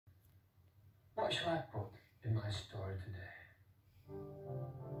What shall I put in my story today?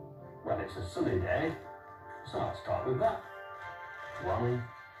 Well, it's a sunny day, so I'll start with that. One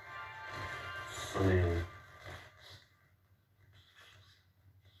sunny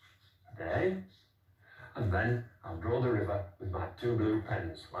day, and then I'll draw the river with my two blue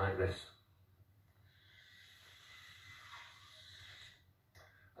pens, like this.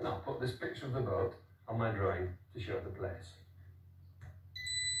 And I'll put this picture of the boat on my drawing to show the place.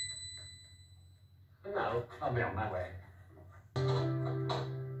 And now I'll be on my way.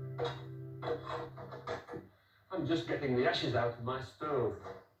 I'm just getting the ashes out of my stove.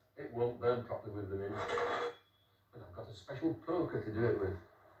 It won't burn properly with them in. And I've got a special poker to do it with.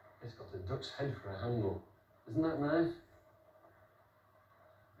 It's got a duck's head for a handle. Isn't that nice?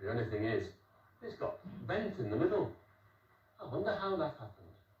 The only thing is, it's got vent in the middle. I wonder how that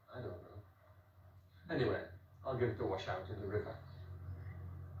happened. I don't know. Anyway, I'll give it a wash out in the river.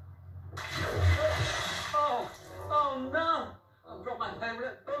 Oh no! I've dropped my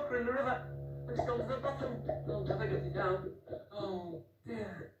favourite poker in the river. It's gone to the bottom. I'll never get it down. Oh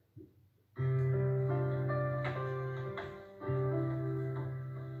dear.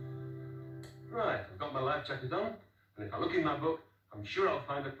 Right, I've got my life jacket on, and if I look in my book, I'm sure I'll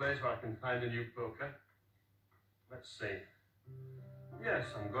find a place where I can find a new poker. Let's see. Yes,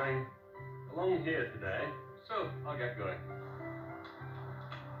 I'm going along here today, so I'll get going.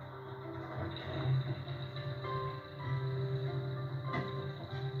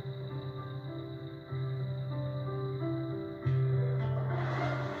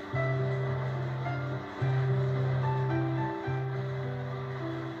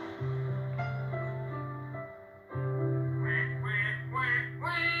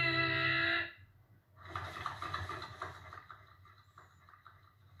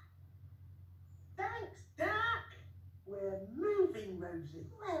 Rosie.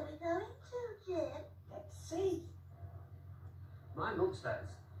 Where are we going to, Jim? Let's see. My mum says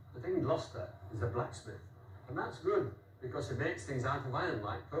that in Gloucester is a blacksmith, and that's good because he makes things out of iron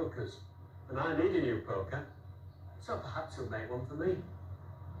like pokers, and I need a new poker, so perhaps he'll make one for me.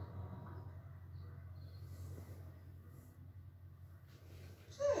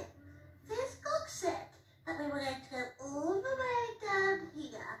 Jim, this book said that we were going to go all the way down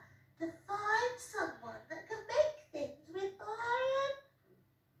here to find someone that can make things with iron.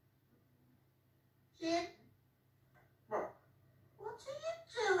 Jim? What? What are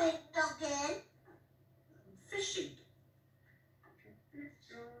you doing, Noggin? Fishing.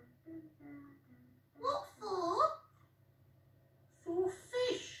 What for? For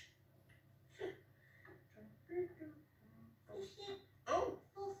fish. Fishing Oh,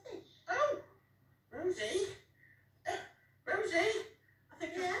 for fish. oh, Rosie. Rosie, I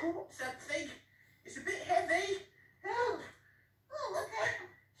think Yeah? I've caught something. It's a bit heavy. Help. Oh, okay.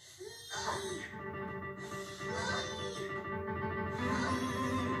 Oh,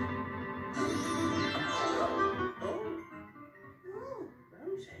 Ooh,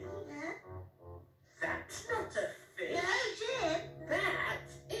 Rosie, yeah? that's not a fish. No, Jim. That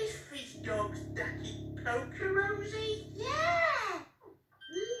is Fish Dog's ducky poker, Rosie. Yeah.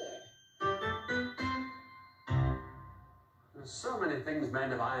 There's so many things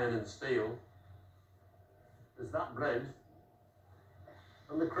made of iron and steel. There's that bridge,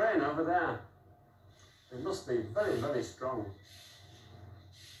 and the crane over there. It must be very, very strong.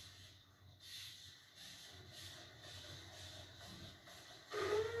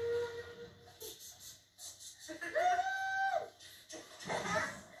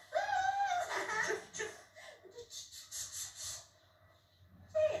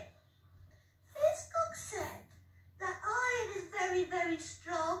 Jim, this book said that iron is very, very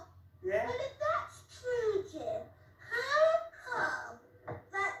strong. Yeah? Well, if that's true, Jim, how come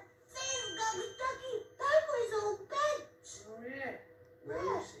that Fizz Dog's ducky poker is all bent? Oh, yeah.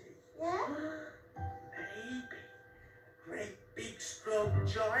 Rosie. Yeah? Maybe. Great big strong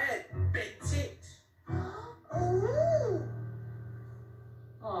giant bit it. Oh.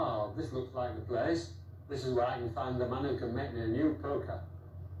 Oh, this looks like the place. This is where I can find the man who can make me a new poker.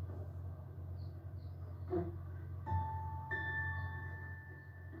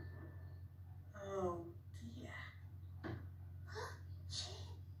 Oh dear. Jim,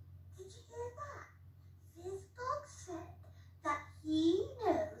 did you hear that? Fizz Dog said that he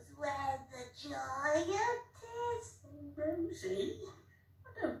knows where the giant is. Rosie,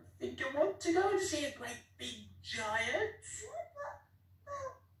 I don't think I want to go and see a great big giant. Yeah, but, well,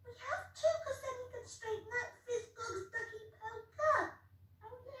 we have to, because then he can straighten out Fizz Dog's ducky poker.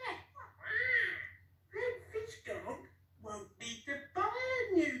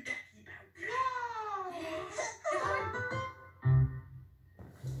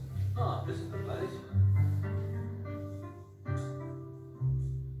 Ah, this is the place.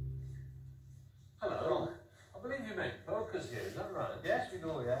 Hello. I believe you make pokers here, is that right? Yes, we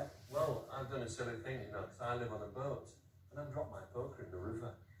do, yeah. Well, I've done a silly thing, you know, 'cause I live on a boat, and I've dropped my poker in the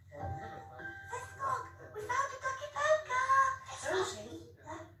river. Look, we found a ducky poker. Rosie?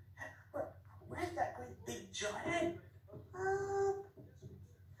 Where's that great big giant? I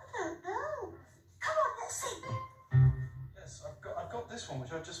don't know. Come on, let's see. Yes, I've got this one,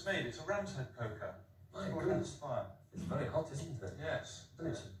 which I've just made. It's a ram's head poker. My Got goodness. fire. It's very hot, isn't it? Yes. And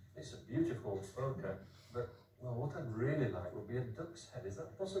it's a beautiful poker, but, well, what I'd really like would be a duck's head. Is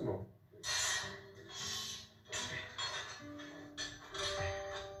that possible?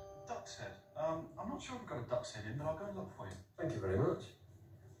 Duck's head. I'm not sure we've got a duck's head in, but I'll go and look for you. Thank you very much.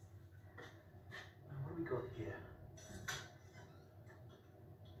 Now, what have we got here?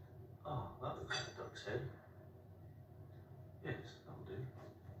 Ah, that looks like a duck's head. Yes, that'll do.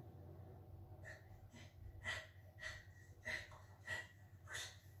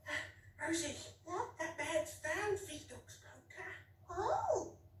 Rosie, that man's found Fiddle's poker.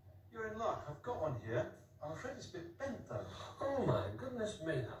 Oh, You're in luck. I've got one here. I'm afraid it's a bit bent, though. Oh my goodness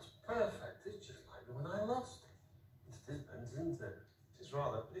me, that's perfect. It's just like the one I lost. It is bent, isn't it? It is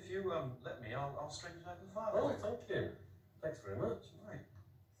rather. But if you let me, I'll straighten it out in the fire. Oh, thank you. Thanks very much. Right.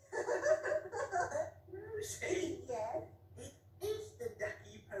 Rosie, yes, it is the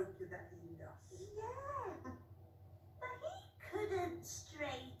ducky poker that he lost. yeah. But he couldn't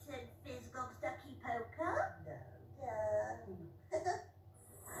straighten Fizzgob's ducky poker. No.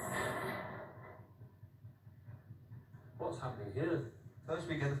 What's happening here? First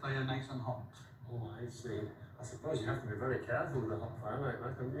we get the fire nice and hot. Oh, I see. I suppose you have to be very careful with a hot fire like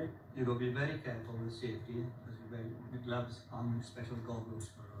that, don't you? You will be very careful with safety, because you wear the gloves and special goggles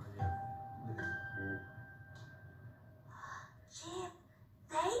for with it. Jim,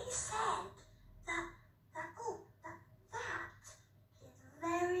 they said that is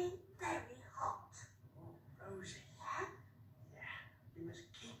very, very hot. Oh, Rosie, Yeah? yeah, you must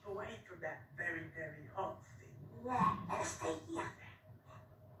keep away from that very, very hot thing. Yeah, let's stay here.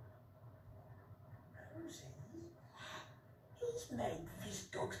 Rosie, he's made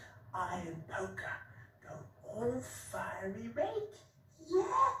Fizzgob's iron poker go all fiery red.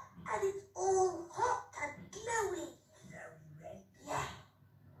 Yeah, and it's all hot and glowy. Glowy red. Yeah.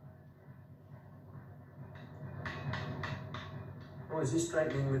 Oh, is he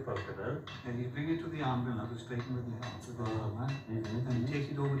straightening the poker now? Then you bring it to the anvil now to straighten with the hammer. Mm-hmm. Then you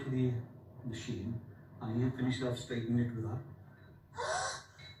take it over to the machine and you finish off straightening it with that.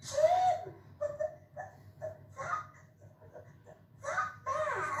 Jim! That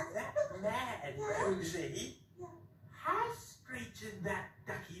man! That man, Rosie, Yeah. has straightened that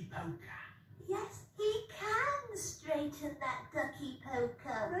ducky poker. Yes, he can straighten that ducky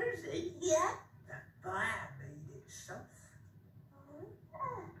poker. Rosie, Yeah? the fire made it soft.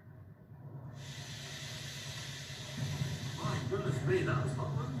 My goodness me, that's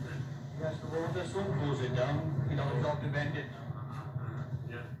hot, wasn't it? Yes, the water soon cools it down. You know, it's got to bend it.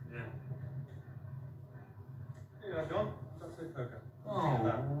 Yeah, yeah. Here I've gone. That's the poker.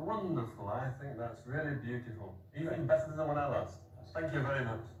 Oh, wonderful. I think that's really beautiful. Even better than the one I lost. Thank you very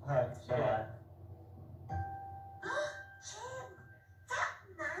much. Right. Bye-bye. Jim, that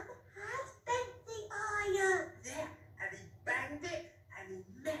man has bent the iron. There, and he banged it, and he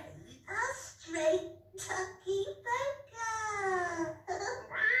made A straight ducky poker. Come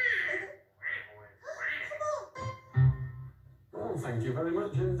on. Oh, thank you very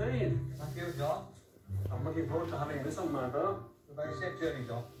much indeed. Thank you, John. I'm looking forward to having this on my boat. A very safe journey,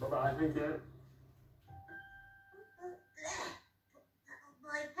 John. Bye-bye, thank you. Put that on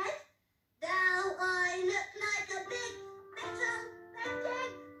my head. Now I look like a big metal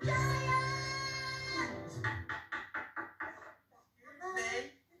bending giant. me.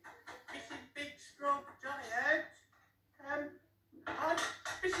 Mrs. Big Strong Giant. I'm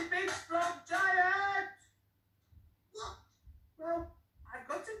Mrs. Big Strong Giant. What? Well, I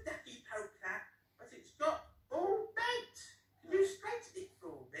got a ducky poker, but it's got all bent. Can you straighten it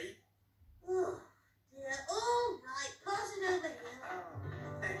for me?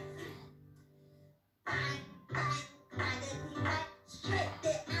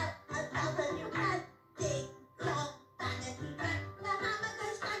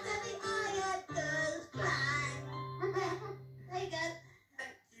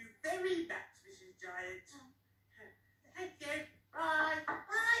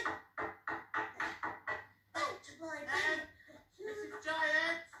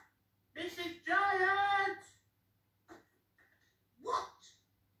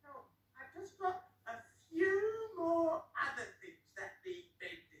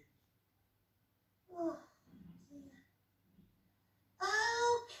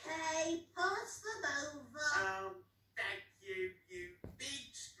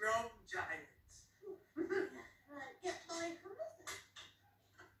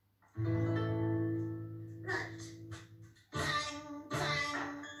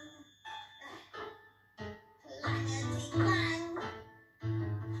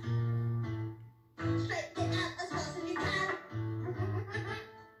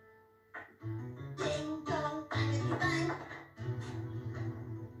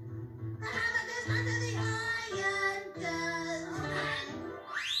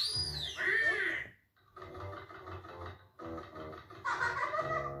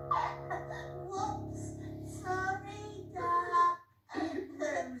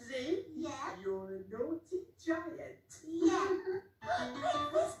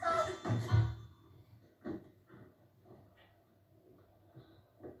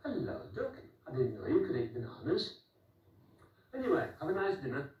 I didn't know you could eat bananas. Anyway, have a nice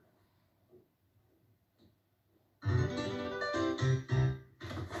dinner.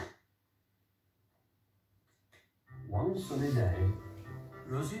 One sunny day,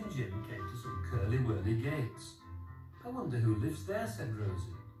 Rosie and Jim came to some curly-whirly gates. I wonder who lives there, said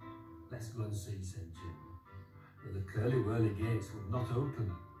Rosie. Let's go and see, said Jim. But the curly-whirly gates would not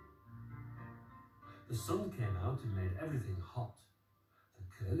open. The sun came out and made everything hot.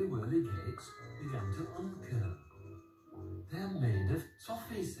 The curly-whirly gates began to uncurl. They're made of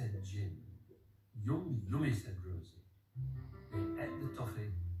toffee, said Jim. Yum, yummy, said Rosie. They ate the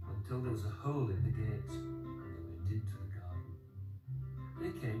toffee until there was a hole in the gates, and they went into the garden.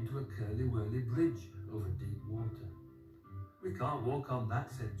 They came to a curly-whirly bridge over deep water. We can't walk on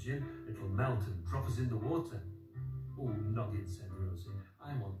that, said Jim. It'll melt and drop us in the water. Oh, noggin, said Rosie.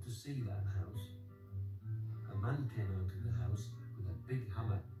 I want to see that house. A man came out of the house with a big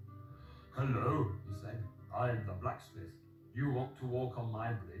hammer. Hello, he said. I'm the blacksmith. You want to walk on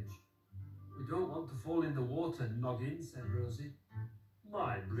my bridge? We don't want to fall in the water, noggin, said Rosie.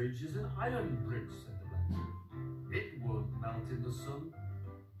 My bridge is an iron bridge, said the blacksmith. It won't melt in the sun.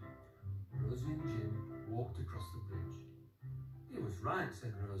 Rosie and Jim walked across the bridge. He was right,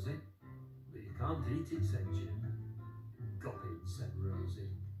 said Rosie. But you can't eat it, said Jim. Gobbin, said Rosie.